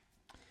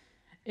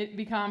It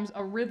becomes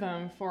a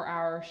rhythm for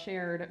our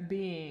shared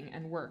being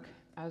and work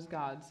as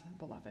God's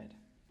beloved.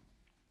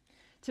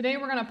 Today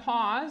we're going to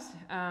pause.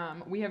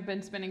 We have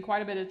been spending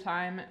quite a bit of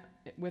time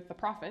with the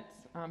prophets,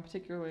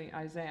 particularly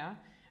Isaiah.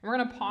 And we're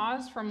going to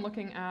pause from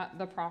looking at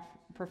the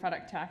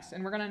prophetic text,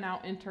 and we're going to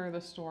now enter the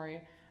story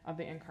of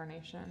the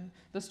incarnation,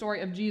 the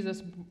story of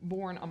Jesus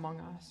born among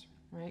us,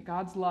 right?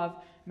 God's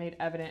love made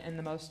evident in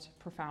the most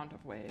profound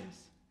of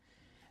ways.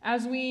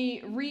 As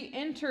we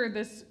re-enter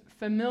this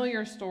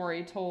familiar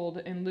story told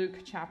in Luke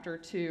chapter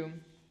 2,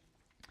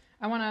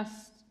 I want us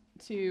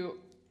to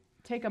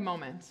take a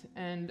moment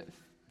and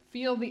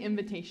feel the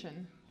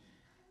invitation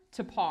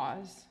to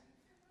pause,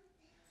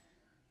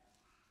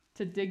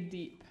 to dig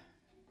deep,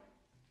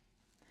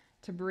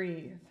 to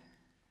breathe,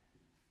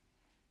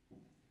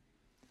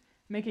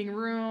 making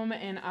room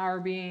in our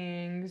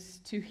beings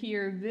to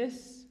hear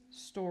this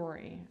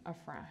story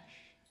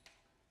afresh,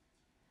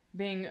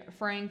 being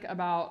frank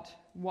about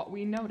what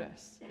we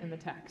notice in the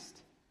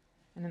text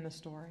and in the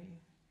story,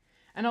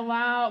 and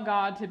allow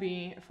God to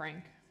be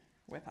frank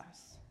with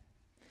us.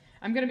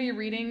 I'm going to be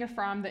reading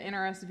from the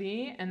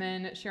NRSV and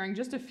then sharing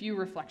just a few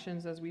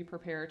reflections as we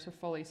prepare to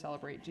fully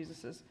celebrate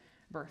Jesus'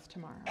 birth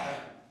tomorrow.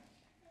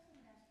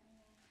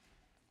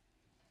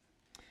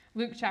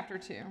 Luke chapter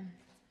 2.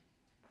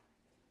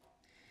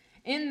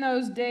 In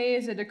those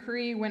days, a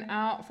decree went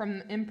out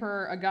from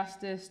Emperor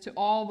Augustus to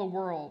all the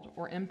world,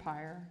 or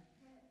empire,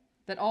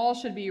 that all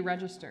should be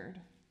registered.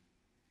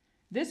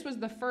 This was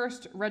the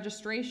first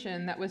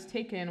registration that was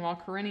taken while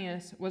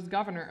Quirinius was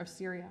governor of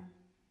Syria.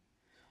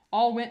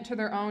 All went to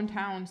their own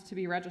towns to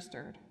be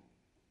registered.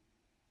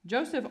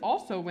 Joseph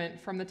also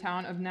went from the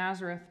town of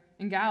Nazareth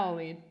in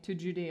Galilee to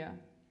Judea,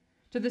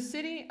 to the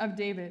city of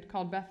David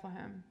called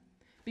Bethlehem,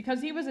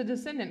 because he was a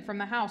descendant from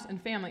the house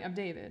and family of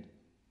David.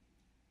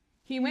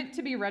 He went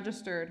to be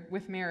registered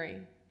with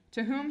Mary,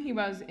 to whom he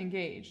was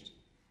engaged,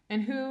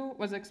 and who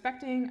was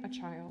expecting a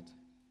child.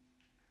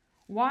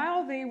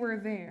 While they were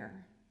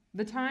there,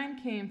 the time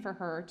came for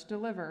her to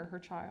deliver her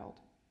child.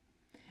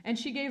 And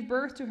she gave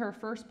birth to her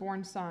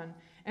firstborn son,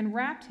 and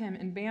wrapped him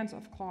in bands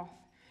of cloth,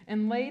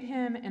 and laid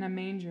him in a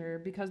manger,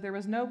 because there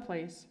was no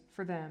place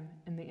for them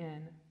in the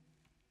inn.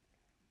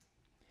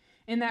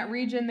 In that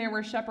region there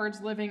were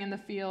shepherds living in the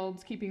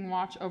fields, keeping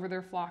watch over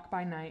their flock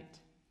by night.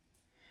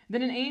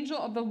 Then an angel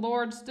of the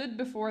Lord stood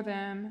before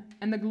them,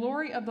 and the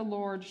glory of the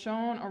Lord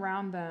shone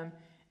around them,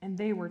 and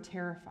they were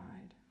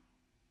terrified.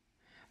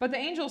 But the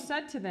angel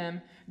said to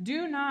them,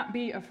 "Do not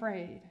be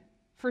afraid,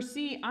 for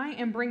see, I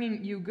am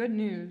bringing you good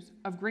news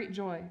of great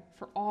joy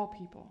for all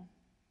people.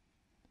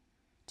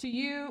 To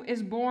you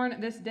is born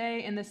this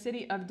day in the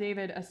city of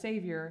David a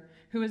Savior,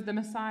 who is the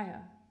Messiah,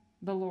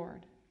 the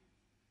Lord.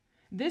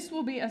 This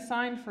will be a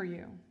sign for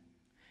you.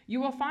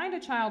 You will find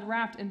a child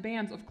wrapped in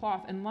bands of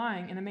cloth and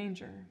lying in a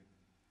manger."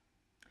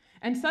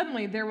 And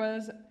suddenly there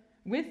was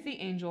with the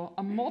angel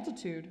a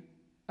multitude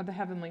of the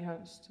heavenly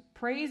host,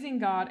 praising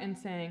God and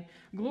saying,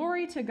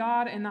 "Glory to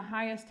God in the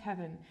highest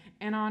heaven,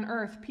 and on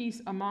earth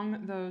peace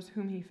among those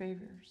whom he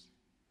favors."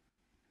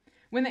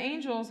 When the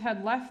angels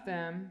had left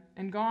them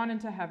and gone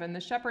into heaven, the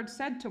shepherds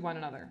said to one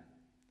another,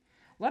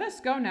 "Let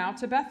us go now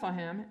to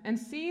Bethlehem and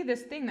see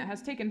this thing that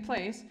has taken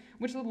place,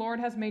 which the Lord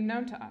has made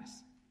known to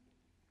us."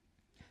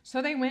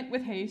 So they went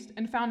with haste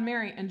and found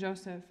Mary and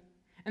Joseph,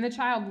 and the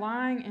child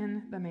lying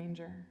in the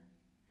manger.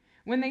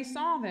 When they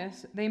saw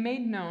this, they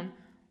made known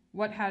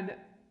what had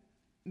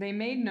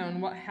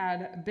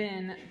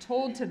been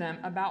told to them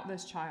about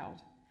this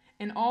child,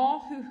 and all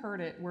who heard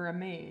it were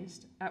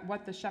amazed at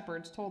what the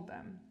shepherds told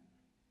them.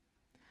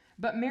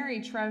 But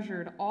Mary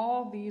treasured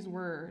all these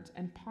words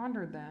and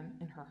pondered them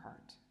in her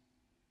heart.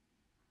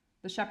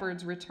 The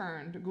shepherds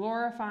returned,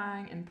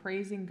 glorifying and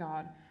praising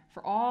God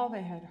for all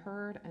they had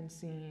heard and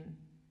seen,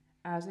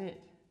 as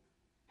it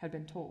had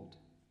been told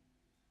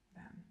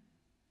them.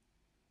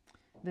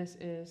 This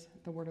is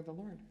the word of the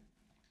Lord.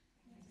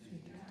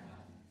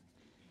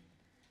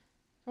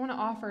 I want to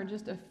offer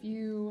just a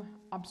few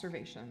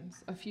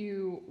observations, a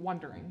few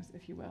wonderings,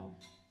 if you will,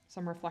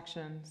 some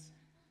reflections.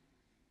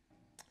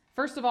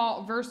 First of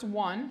all, verse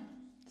 1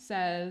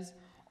 says,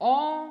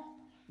 all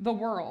the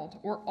world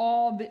or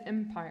all the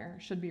empire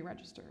should be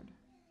registered.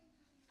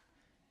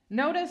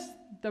 Notice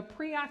the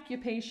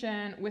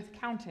preoccupation with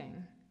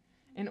counting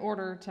in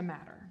order to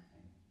matter.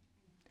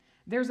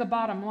 There's a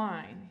bottom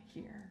line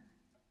here.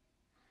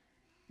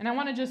 And I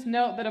want to just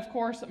note that, of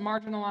course,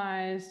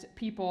 marginalized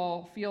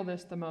people feel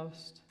this the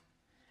most,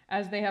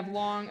 as they have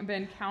long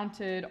been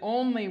counted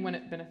only when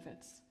it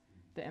benefits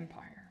the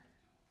empire.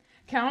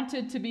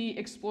 Counted to be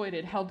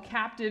exploited, held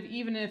captive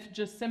even if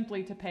just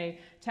simply to pay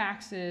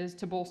taxes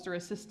to bolster a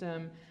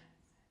system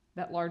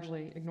that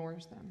largely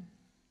ignores them.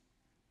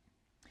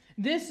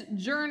 This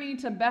journey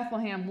to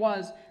Bethlehem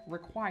was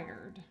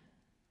required.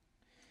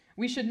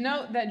 We should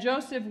note that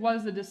Joseph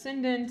was the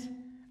descendant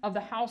of the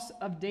house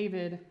of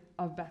David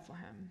of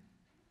Bethlehem.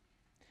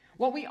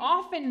 What we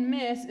often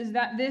miss is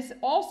that this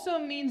also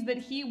means that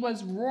he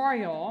was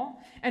royal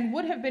and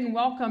would have been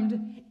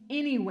welcomed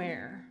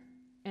anywhere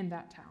in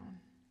that town.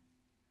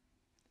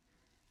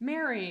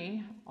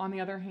 Mary, on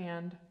the other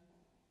hand,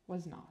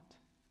 was not.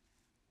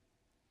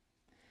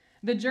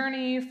 The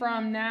journey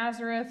from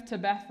Nazareth to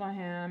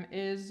Bethlehem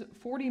is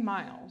 40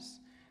 miles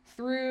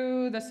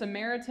through the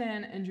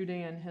Samaritan and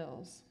Judean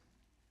hills.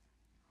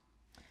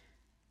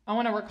 I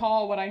want to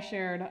recall what I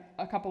shared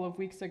a couple of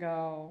weeks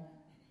ago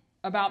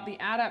about the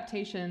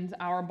adaptations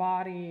our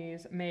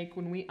bodies make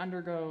when we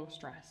undergo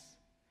stress,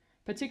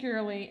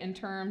 particularly in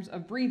terms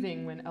of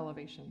breathing when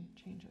elevation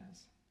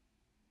changes.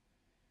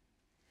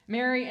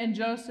 Mary and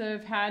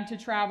Joseph had to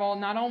travel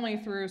not only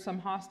through some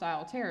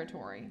hostile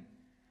territory,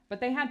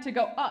 but they had to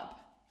go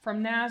up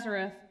from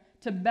Nazareth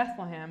to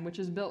Bethlehem, which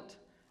is built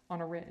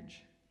on a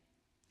ridge.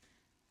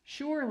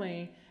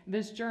 Surely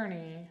this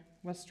journey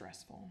was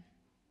stressful,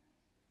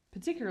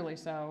 particularly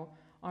so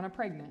on a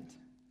pregnant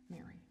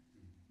Mary.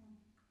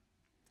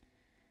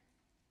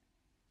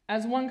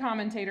 As one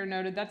commentator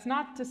noted, that's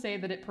not to say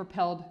that it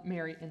propelled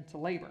Mary into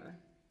labor.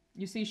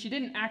 You see, she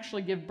didn't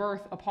actually give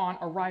birth upon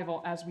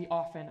arrival, as we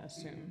often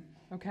assume,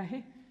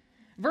 okay?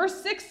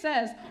 Verse 6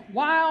 says,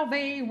 while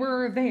they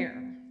were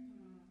there.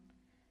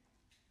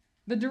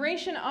 The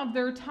duration of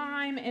their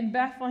time in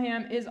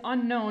Bethlehem is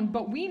unknown,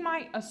 but we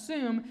might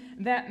assume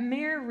that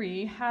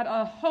Mary had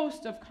a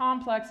host of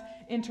complex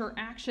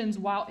interactions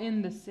while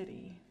in the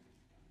city.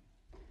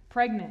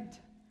 Pregnant,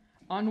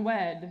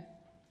 unwed,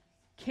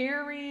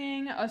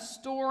 carrying a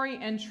story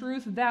and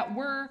truth that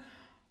were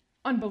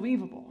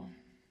unbelievable.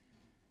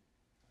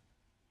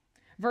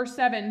 Verse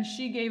 7,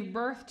 she gave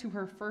birth to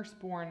her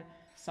firstborn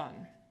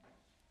son.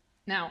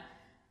 Now,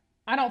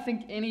 I don't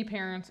think any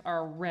parents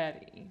are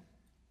ready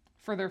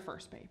for their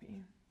first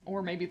baby,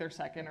 or maybe their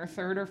second or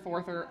third or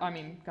fourth,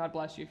 God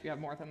bless you if you have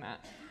more than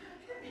that.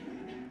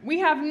 We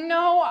have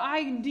no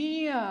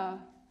idea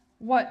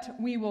what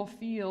we will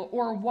feel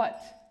or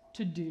what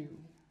to do.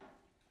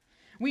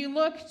 We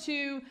look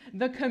to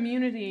the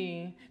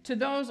community, to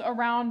those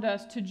around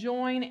us, to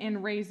join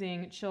in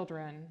raising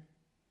children.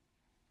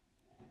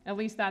 At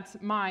least that's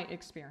my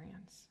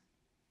experience.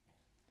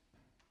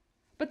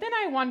 But then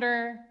I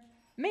wonder,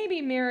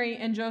 maybe Mary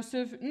and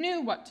Joseph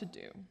knew what to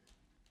do,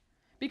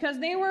 because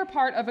they were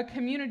part of a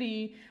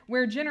community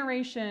where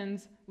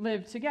generations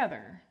lived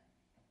together,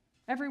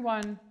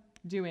 everyone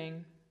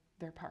doing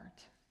their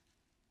part.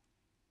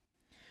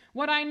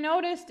 What I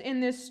noticed in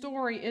this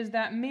story is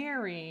that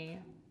Mary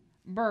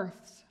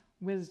births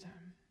wisdom,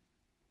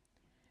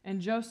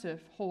 and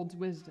Joseph holds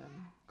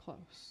wisdom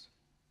close.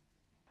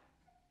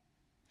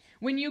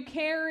 When you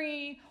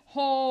carry,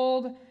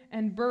 hold,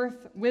 and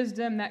birth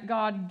wisdom that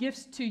God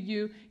gifts to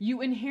you,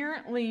 you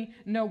inherently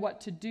know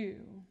what to do.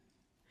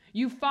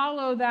 You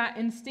follow that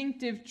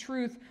instinctive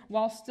truth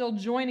while still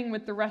joining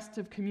with the rest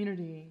of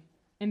community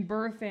in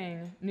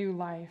birthing new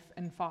life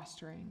and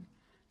fostering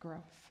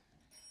growth.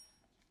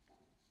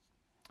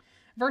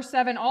 Verse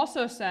 7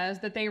 also says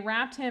that they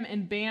wrapped him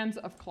in bands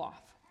of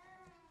cloth.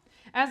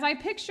 As I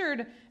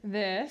pictured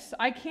this,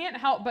 I can't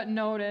help but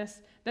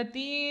notice that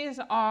these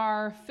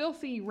are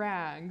filthy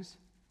rags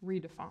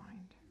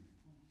redefined.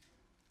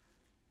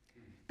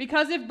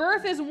 Because if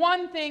birth is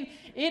one thing,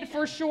 it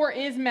for sure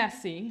is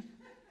messy.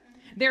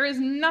 There is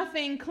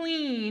nothing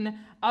clean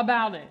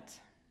about it.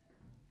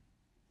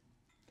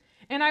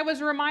 And I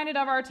was reminded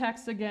of our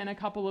text again a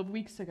couple of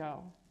weeks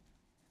ago,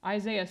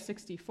 Isaiah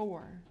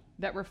 64,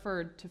 that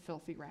referred to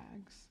filthy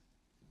rags.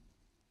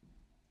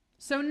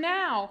 So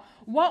now,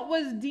 what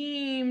was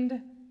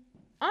deemed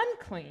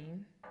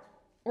unclean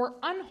or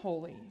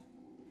unholy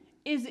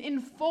is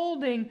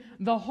enfolding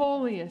the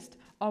holiest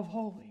of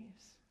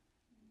holies,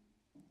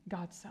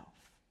 God's self.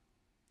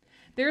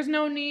 There's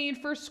no need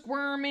for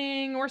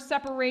squirming or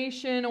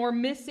separation or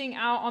missing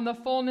out on the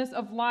fullness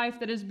of life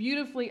that is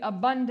beautifully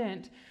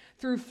abundant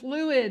through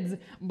fluids,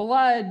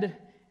 blood,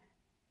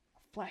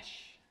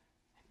 flesh,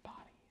 and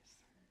bodies.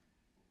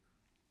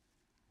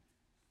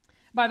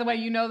 By the way,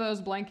 you know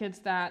those blankets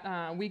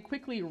that we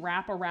quickly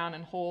wrap around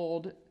and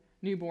hold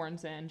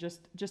newborns in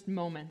just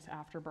moments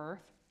after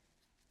birth?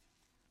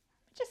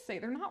 Just say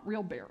they're not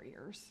real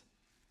barriers.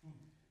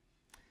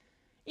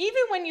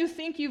 Even when you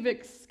think you've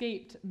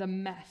escaped the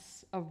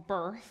mess of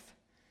birth,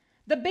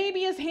 the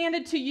baby is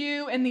handed to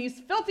you in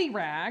these filthy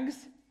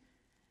rags,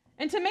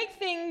 and to make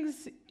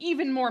things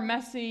even more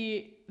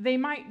messy, they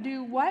might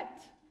do what?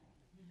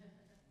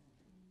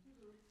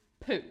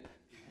 Poop.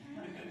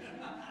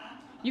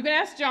 You can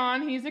ask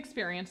John, he's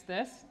experienced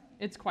this.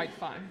 It's quite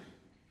fun.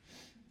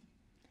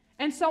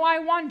 And so I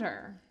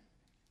wonder,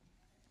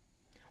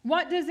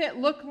 what does it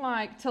look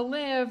like to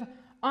live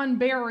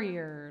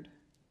unbarriered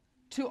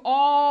to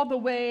all the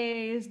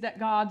ways that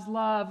God's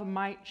love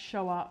might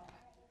show up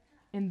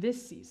in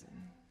this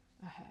season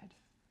ahead?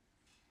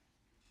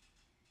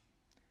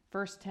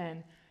 Verse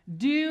 10,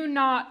 do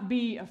not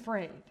be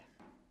afraid.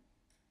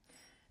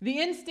 The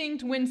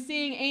instinct when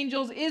seeing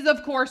angels is,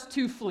 of course,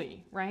 to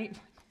flee, right?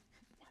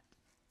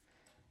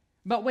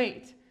 But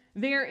wait,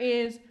 there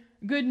is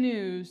good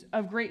news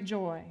of great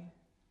joy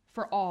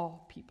for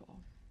all people.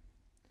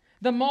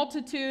 The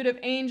multitude of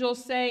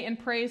angels say in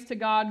praise to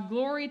God,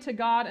 glory to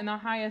God in the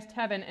highest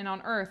heaven, and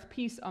on earth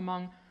peace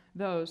among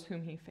those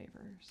whom he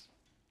favors.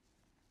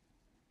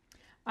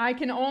 I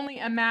can only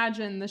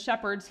imagine the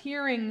shepherds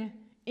hearing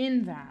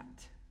in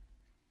that,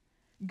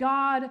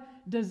 God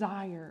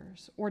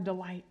desires or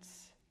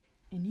delights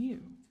in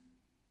you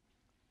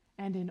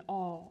and in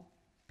all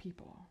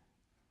people.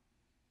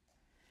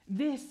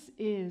 This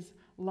is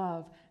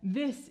love.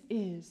 This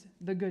is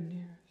the good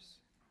news.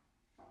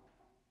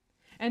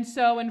 And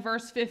so in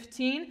verse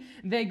 15,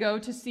 they go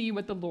to see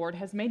what the Lord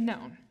has made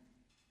known.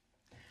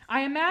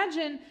 I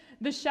imagine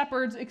the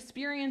shepherds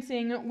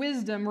experiencing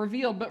wisdom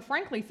revealed, but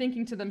frankly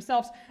thinking to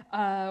themselves,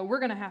 we're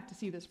going to have to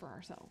see this for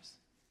ourselves.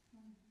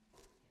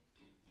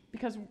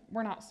 Because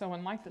we're not so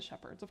unlike the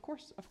shepherds. Of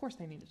course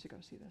they needed to go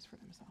see this for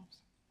themselves.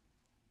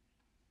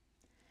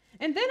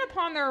 And then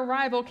upon their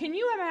arrival, can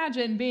you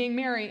imagine being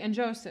Mary and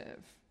Joseph,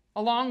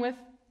 along with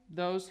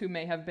those who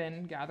may have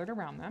been gathered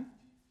around them,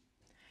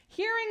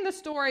 hearing the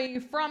story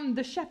from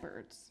the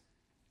shepherds?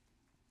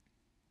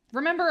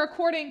 Remember,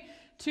 according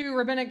to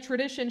rabbinic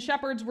tradition,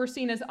 shepherds were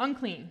seen as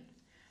unclean,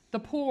 the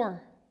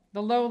poor,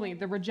 the lowly,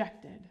 the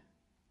rejected.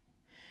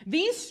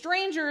 These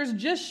strangers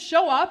just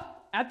show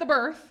up at the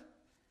birth,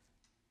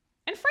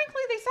 and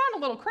frankly, they sound a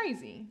little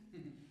crazy.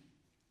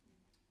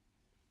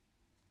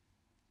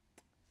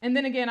 And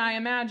then again, I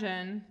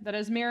imagine that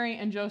as Mary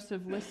and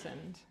Joseph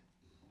listened,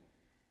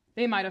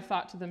 they might have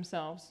thought to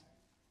themselves,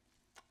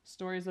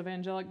 stories of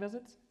angelic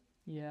visits?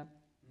 Yeah.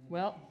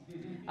 Well,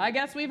 I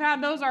guess we've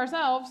had those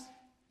ourselves.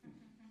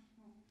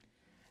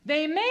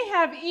 They may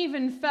have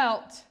even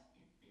felt,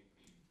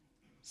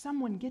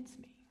 someone gets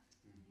me.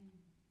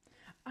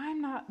 I'm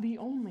not the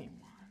only one.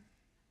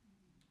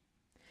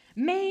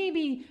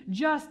 Maybe,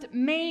 just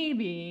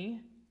maybe,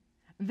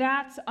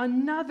 that's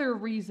another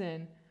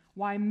reason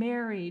why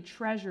Mary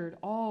treasured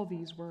all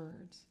these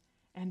words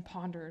and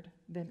pondered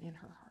them in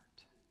her heart.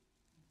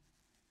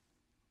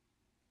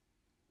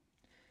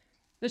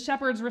 The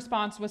shepherds'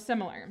 response was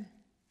similar.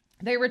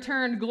 They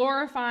returned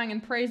glorifying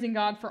and praising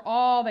God for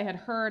all they had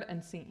heard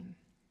and seen.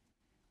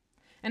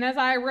 And as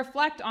I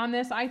reflect on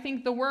this, I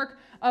think the work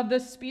of the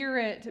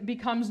Spirit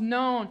becomes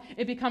known.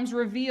 It becomes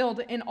revealed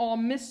in all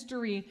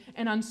mystery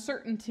and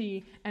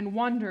uncertainty and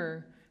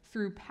wonder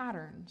through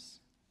patterns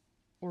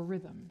or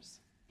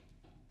rhythms.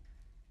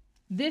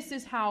 This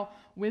is how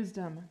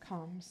wisdom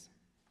comes.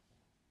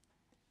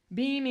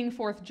 Beaming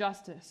forth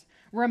justice,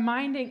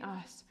 reminding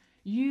us,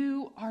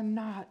 you are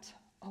not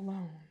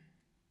alone.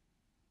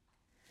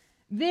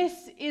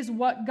 This is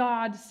what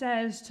God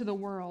says to the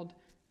world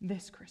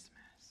this Christmas.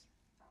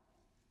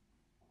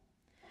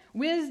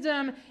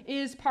 Wisdom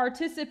is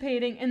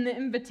participating in the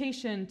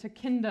invitation to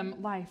kingdom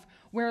life,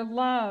 where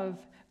love,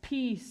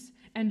 peace,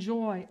 and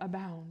joy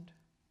abound,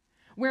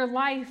 where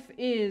life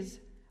is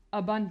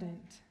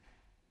abundant,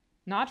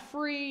 not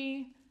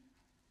free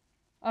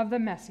of the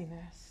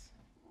messiness,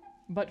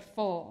 but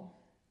full.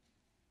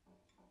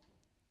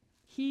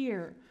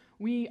 Here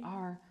we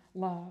are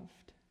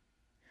loved.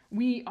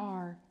 We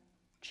are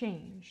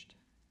changed.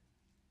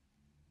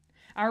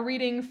 Our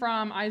reading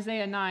from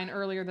Isaiah 9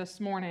 earlier this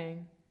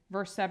morning,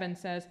 verse 7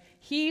 says,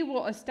 He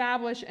will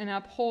establish and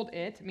uphold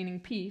it, meaning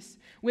peace,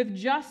 with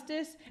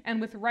justice and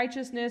with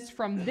righteousness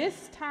from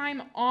this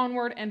time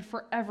onward and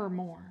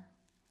forevermore.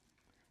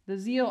 The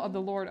zeal of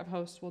the Lord of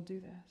hosts will do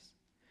this.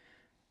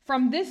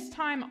 From this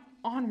time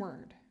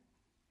onward,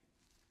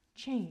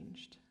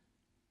 changed.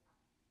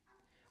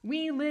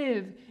 We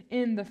live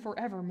in the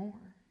forevermore.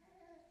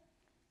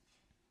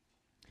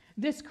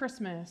 This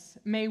Christmas,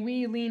 may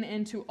we lean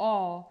into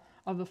all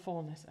of the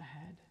fullness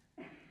ahead,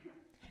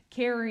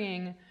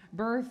 carrying,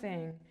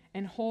 birthing,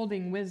 and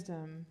holding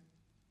wisdom.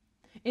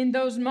 In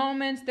those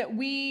moments that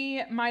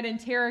we might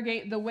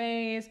interrogate the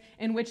ways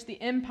in which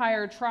the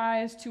empire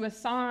tries to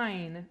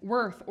assign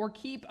worth or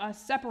keep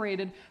us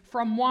separated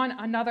from one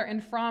another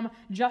and from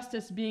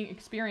justice being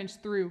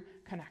experienced through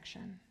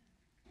connection.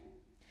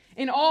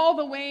 In all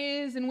the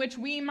ways in which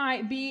we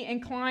might be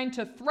inclined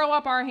to throw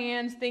up our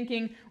hands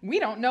thinking, we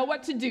don't know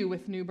what to do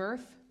with new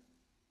birth,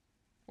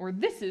 or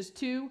this is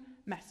too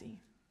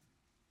messy.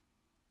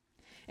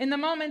 In the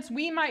moments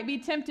we might be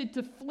tempted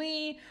to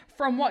flee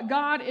from what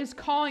God is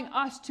calling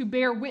us to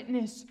bear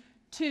witness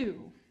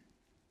to.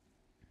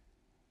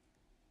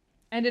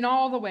 And in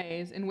all the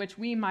ways in which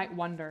we might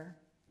wonder,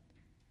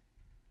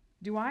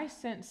 do I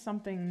sense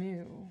something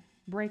new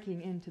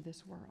breaking into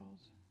this world?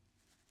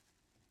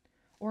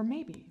 Or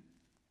maybe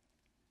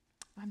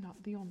I'm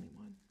not the only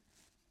one.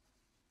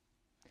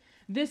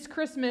 This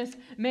Christmas,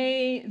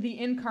 may the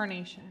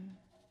incarnation,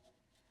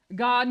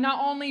 God not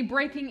only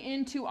breaking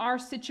into our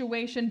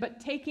situation, but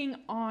taking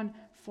on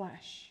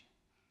flesh,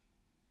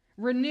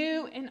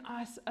 renew in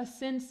us a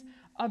sense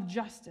of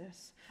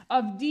justice,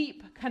 of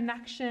deep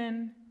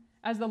connection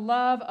as the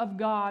love of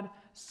God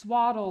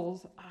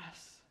swaddles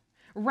us,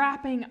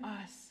 wrapping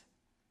us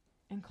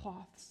in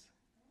cloths,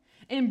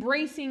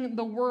 embracing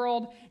the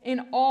world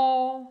in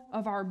all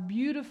of our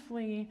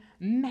beautifully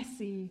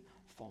messy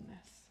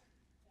fullness.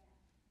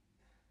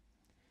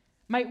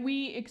 Might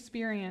we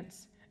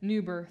experience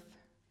new birth,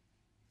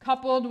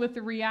 coupled with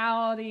the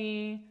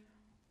reality,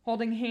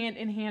 holding hand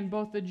in hand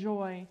both the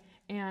joy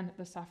and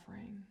the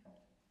suffering.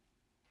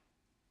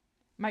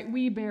 might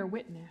we bear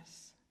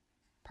witness,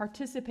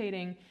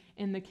 participating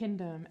in the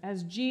kingdom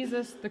as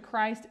Jesus the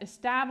Christ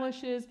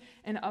establishes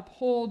and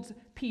upholds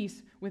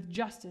peace with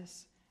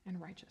justice and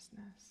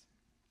righteousness.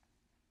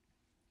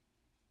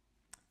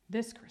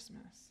 This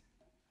Christmas,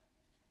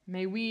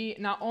 may we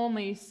not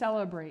only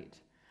celebrate,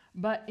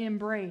 but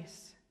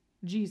embrace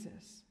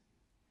Jesus,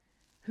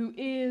 who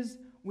is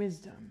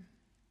wisdom,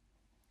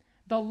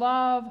 the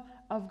love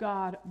of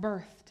God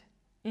birthed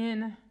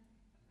in,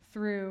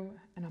 through,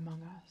 and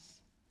among us,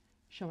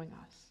 showing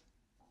us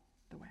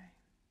the way.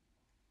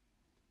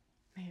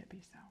 May it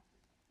be so.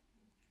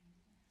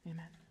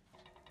 Amen.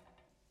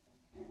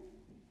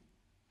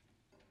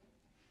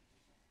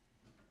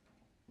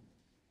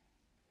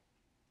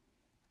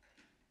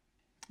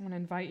 I want to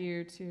invite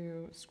you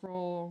to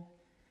scroll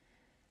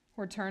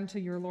or turn to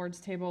your Lord's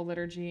table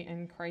liturgy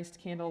and Christ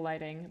candle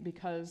lighting,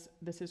 because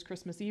this is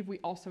Christmas Eve. We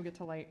also get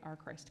to light our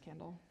Christ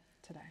candle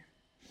today.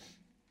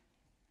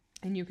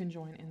 And you can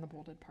join in the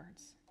bolded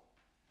parts.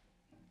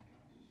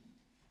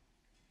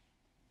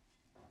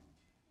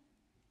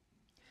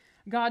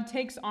 God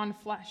takes on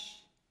flesh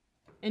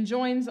and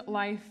joins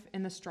life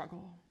in the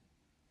struggle.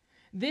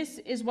 This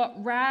is what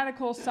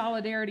radical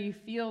solidarity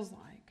feels like.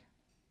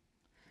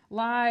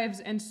 Lives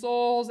and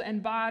souls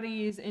and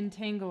bodies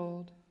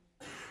entangled,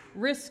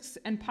 risks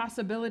and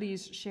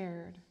possibilities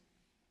shared.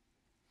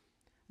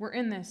 We're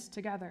in this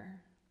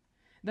together.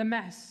 The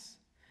mess,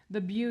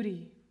 the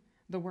beauty,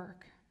 the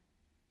work.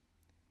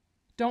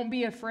 Don't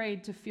be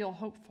afraid to feel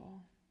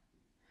hopeful.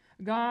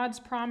 God's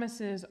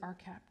promises are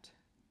kept.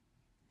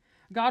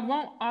 God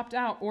won't opt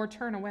out or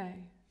turn away.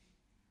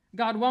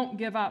 God won't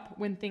give up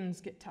when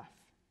things get tough.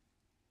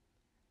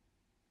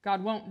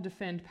 God won't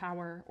defend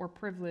power or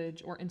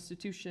privilege or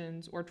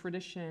institutions or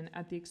tradition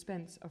at the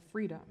expense of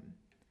freedom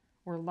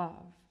or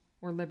love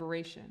or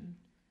liberation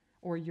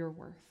or your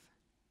worth.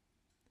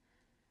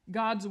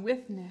 God's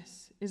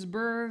witness is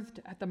birthed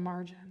at the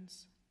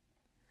margins.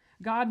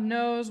 God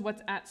knows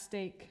what's at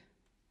stake.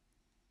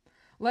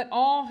 Let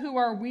all who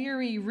are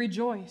weary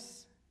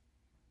rejoice.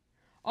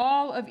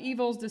 All of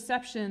evil's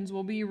deceptions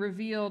will be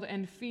revealed,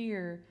 and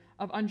fear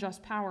of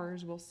unjust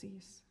powers will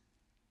cease.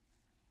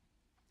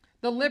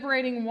 The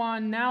liberating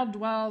one now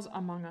dwells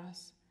among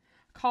us,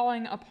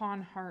 calling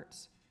upon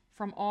hearts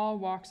from all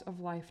walks of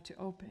life to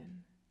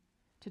open,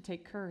 to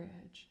take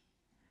courage,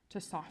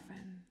 to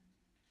soften,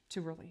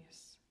 to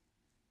release.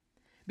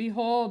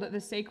 Behold,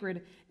 the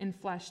sacred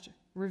enfleshed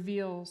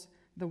reveals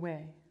the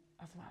way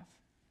of love.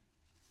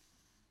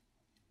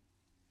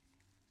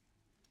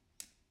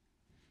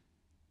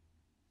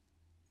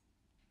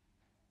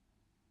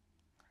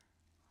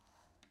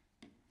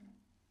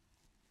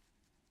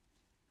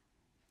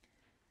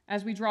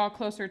 As we draw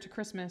closer to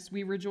Christmas,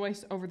 we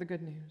rejoice over the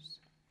good news.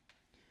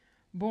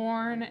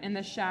 Born in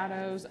the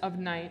shadows of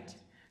night,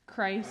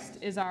 Christ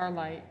is our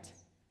light.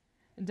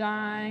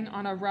 Dying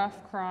on a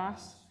rough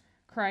cross,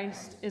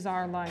 Christ is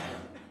our life.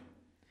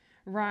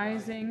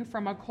 Rising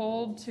from a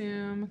cold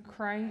tomb,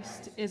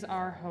 Christ is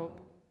our hope.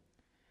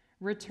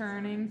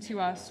 Returning to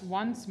us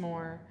once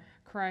more,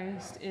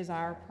 Christ is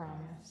our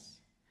promise.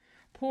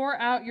 Pour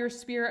out your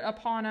Spirit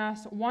upon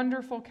us,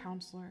 wonderful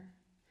Counselor,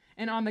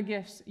 and on the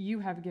gifts you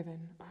have given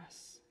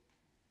us.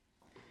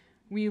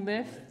 We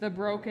lift the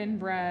broken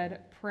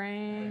bread,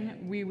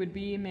 praying we would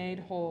be made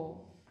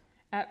whole,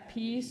 at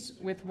peace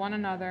with one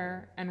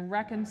another and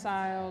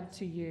reconciled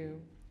to you.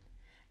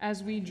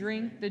 As we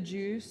drink the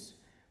juice,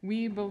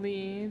 we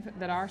believe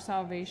that our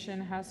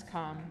salvation has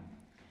come,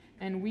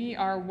 and we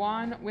are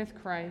one with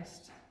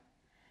Christ.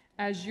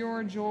 As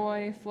your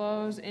joy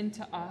flows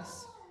into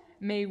us,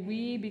 may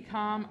we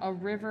become a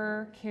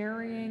river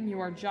carrying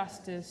your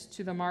justice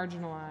to the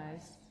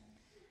marginalized.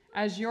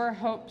 As your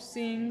hope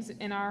sings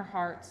in our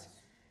hearts,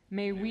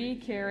 may we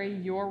carry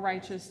your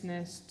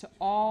righteousness to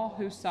all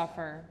who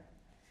suffer.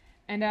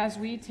 And as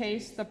we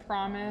taste the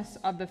promise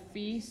of the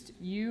feast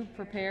you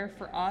prepare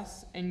for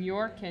us in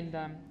your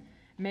kingdom,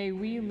 may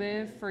we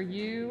live for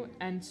you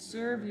and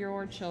serve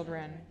your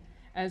children,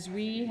 as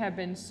we have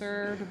been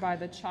served by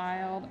the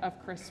child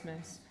of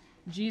Christmas,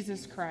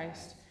 Jesus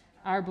Christ,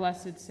 our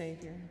blessed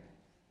Savior.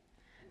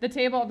 The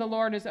table of the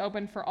Lord is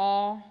open for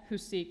all who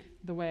seek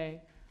the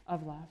way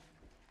of love.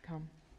 Come.